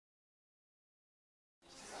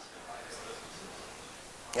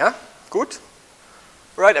Yeah, good.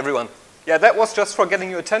 Right, everyone. Yeah, that was just for getting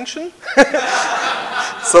your attention.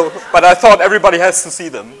 But I thought everybody has to see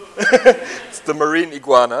them. It's the marine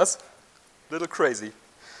iguanas. Little crazy.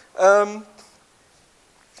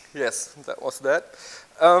 Yes, that was that.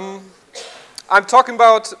 I'm talking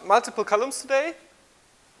about multiple columns today.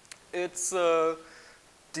 It's a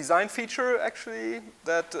design feature, actually,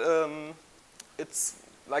 that it's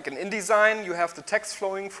like in InDesign, you have the text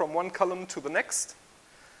flowing from one column to the next.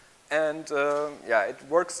 And yeah, it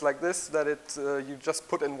works like this, that you just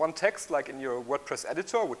put in one text, like in your WordPress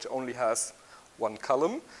editor, which only has one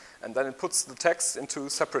column, and then it puts the text into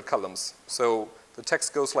separate columns. So the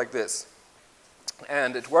text goes like this.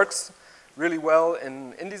 And it works really well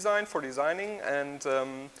in InDesign for designing, and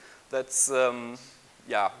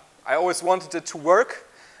yeah, I always wanted it to work,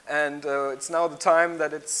 and it's now the time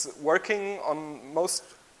that it's working on most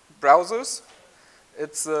browsers.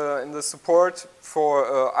 It's in the support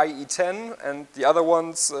for IE10, and the other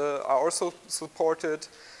ones are also supported.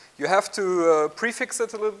 You have to prefix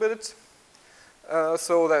it a little bit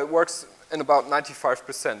so that it works in about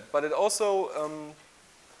 95%. But it also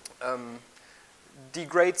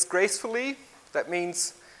degrades gracefully. That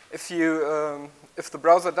means if the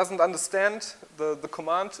browser doesn't understand the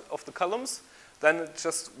command of the columns, then it's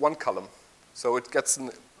just one column. So it gets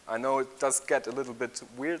I know it does get a little bit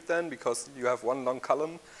weird then, because you have one long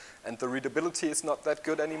column and the readability is not that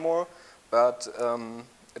good anymore, but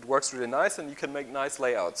it works really nice and you can make nice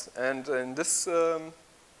layouts. And in this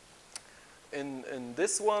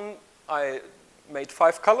one, I made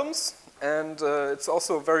 5 columns, and it's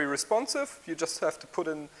also very responsive. You just have to put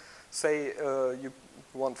in, say, you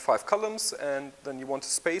want 5 columns, and then you want a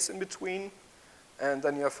space in between, and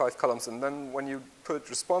then you have 5 columns. And then when you put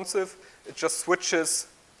responsive, it just switches,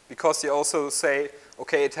 because you also say,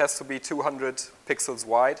 okay, it has to be 200 pixels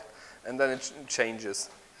wide, and then it changes.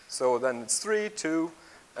 So then it's 3, 2,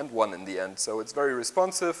 and 1 in the end. So it's very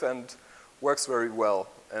responsive and works very well.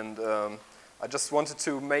 And I just wanted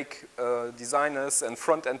to make designers and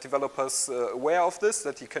front-end developers aware of this,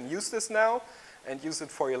 that you can use this now and use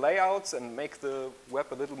it for your layouts and make the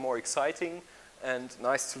web a little more exciting and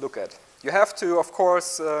nice to look at. You have to, of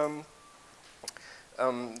course,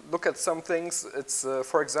 look at some things. It's,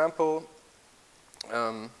 for example,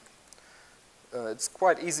 it's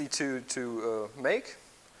quite easy to make.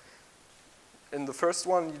 In the first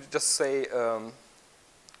one, you just say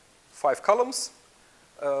 5 columns,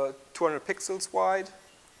 200 pixels wide.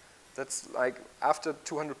 That's like after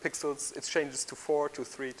 200 pixels, it changes to 4, to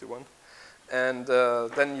 3, to 1. And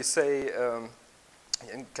then you say,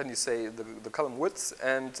 can you say the column width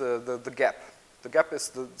and the gap. The gap is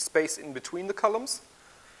the space in between the columns.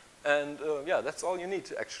 And yeah, that's all you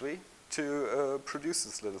need actually to produce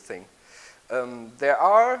this little thing. There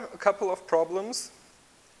are a couple of problems,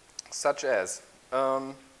 such as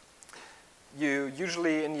you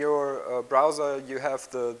usually in your browser you have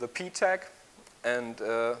the p tag and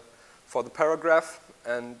for the paragraph,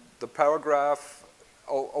 and the paragraph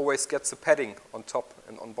always gets a padding on top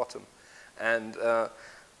and on bottom. And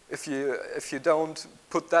if you don't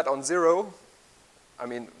put that on 0, I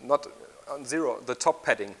mean not on 0, the top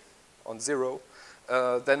padding on 0,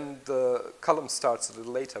 then the column starts a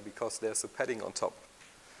little later because there's a padding on top.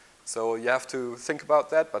 So you have to think about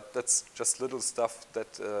that, but that's just little stuff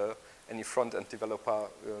that any front-end developer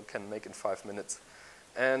can make in 5 minutes.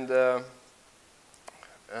 And yeah,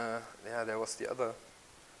 there was the other,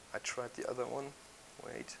 I tried the other one,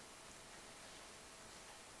 wait.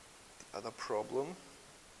 The other problem.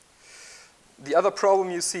 The other problem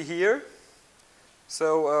you see here.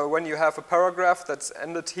 So when you have a paragraph that's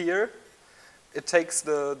ended here, it takes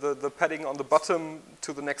the padding on the bottom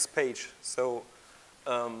to the next page. So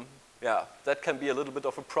yeah, that can be a little bit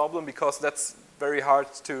of a problem because that's very hard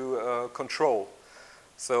to control.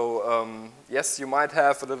 So yes, you might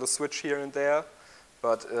have a little switch here and there,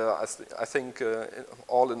 but I think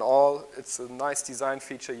all in all, it's a nice design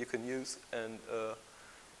feature you can use and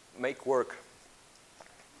make work.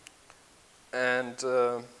 And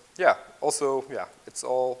yeah, also, yeah, it's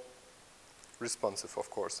all responsive, of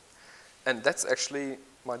course. And that's actually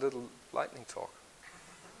my little lightning talk.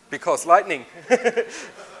 Because lightning. All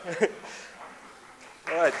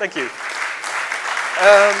right, thank you.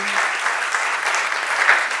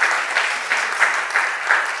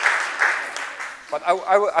 But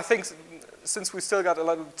I think since we still got a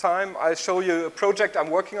lot of time, I'll show you a project I'm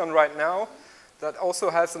working on right now that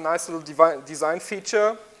also has a nice little design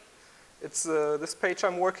feature. It's this page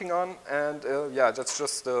I'm working on, and yeah, that's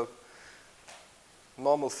just a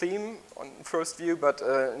normal theme on first view, but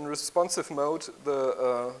in responsive mode,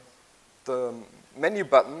 the menu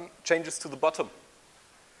button changes to the bottom.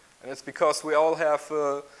 And it's because we all have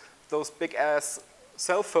those big-ass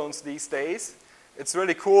cell phones these days. It's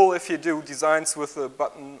really cool if you do designs with a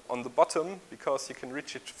button on the bottom, because you can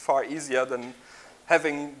reach it far easier than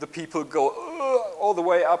having the people go all the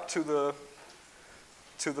way up to the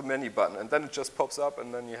menu button. And then it just pops up,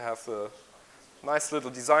 and then you have the nice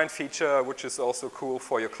little design feature, which is also cool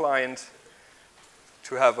for your client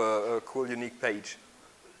to have a cool, unique page.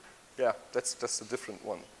 Yeah, that's just a different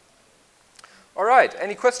one. All right,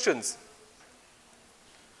 any questions?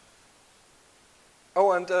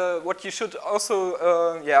 Oh, and what you should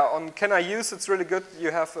also, yeah, on Can I Use, it's really good.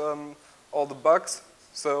 You have all the bugs.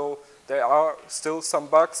 So there are still some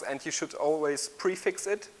bugs, and you should always prefix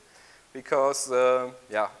it, because,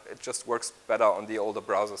 yeah, it just works better on the older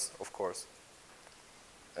browsers, of course.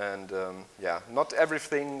 And yeah, not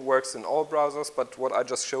everything works in all browsers, but what I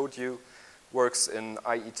just showed you works in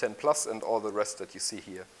IE 10 Plus and all the rest that you see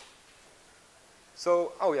here.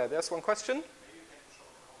 So, oh yeah, there's one question.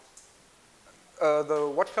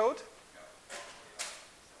 The what code?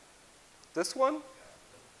 This one?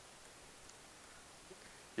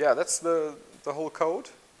 Yeah, that's the whole code.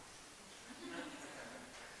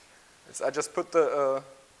 I just put the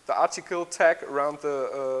article tag around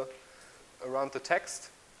the text,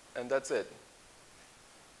 and that's it.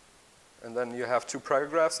 And then you have 2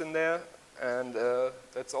 paragraphs in there, and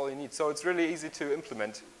that's all you need. So it's really easy to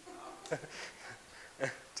implement.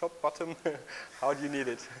 Top, bottom, how do you need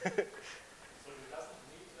it? So it doesn't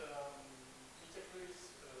need media queries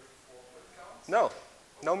for word counts? No,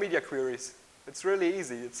 no media queries. It's really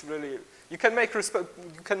easy. It's really, you can make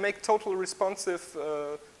total responsive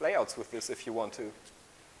layouts with this if you want to,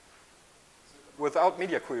 without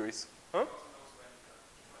media queries. Huh?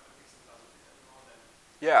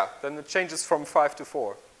 Yeah, then it changes from 5 to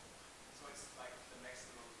 4. So it's like the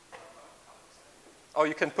maximum number of colors. Oh,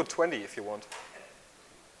 you can put 20 if you want.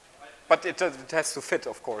 But it has to fit,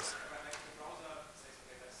 of course. Like the browser says,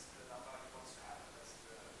 okay, that's the number it wants to have, that's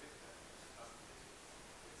the width,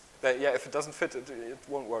 and if it doesn't fit, Yeah, if it doesn't fit, it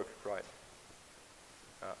won't work, right.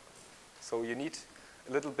 So you need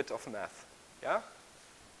a little bit of math, yeah?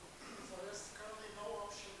 So there's currently no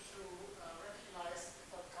option to recognize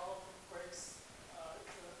if a column breaks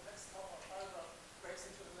into the next column, or paragraph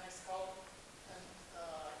breaks into the next column, and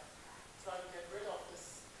try to get rid of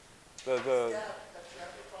this gap that you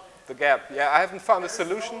have in front of you. The gap, yeah, I haven't found a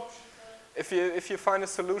solution. If you find a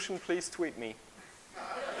solution, please tweet me. I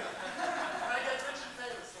get rich and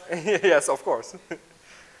famous, right? Yes, of course.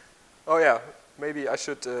 Oh yeah, maybe I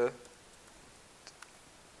should,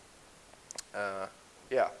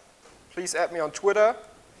 yeah. Please add me on Twitter.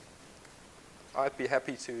 I'd be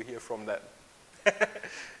happy to hear from that.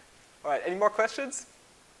 All right, any more questions?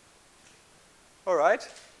 All right,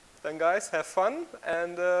 then guys, have fun,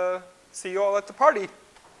 and see you all at the party.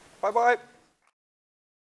 Bye-bye.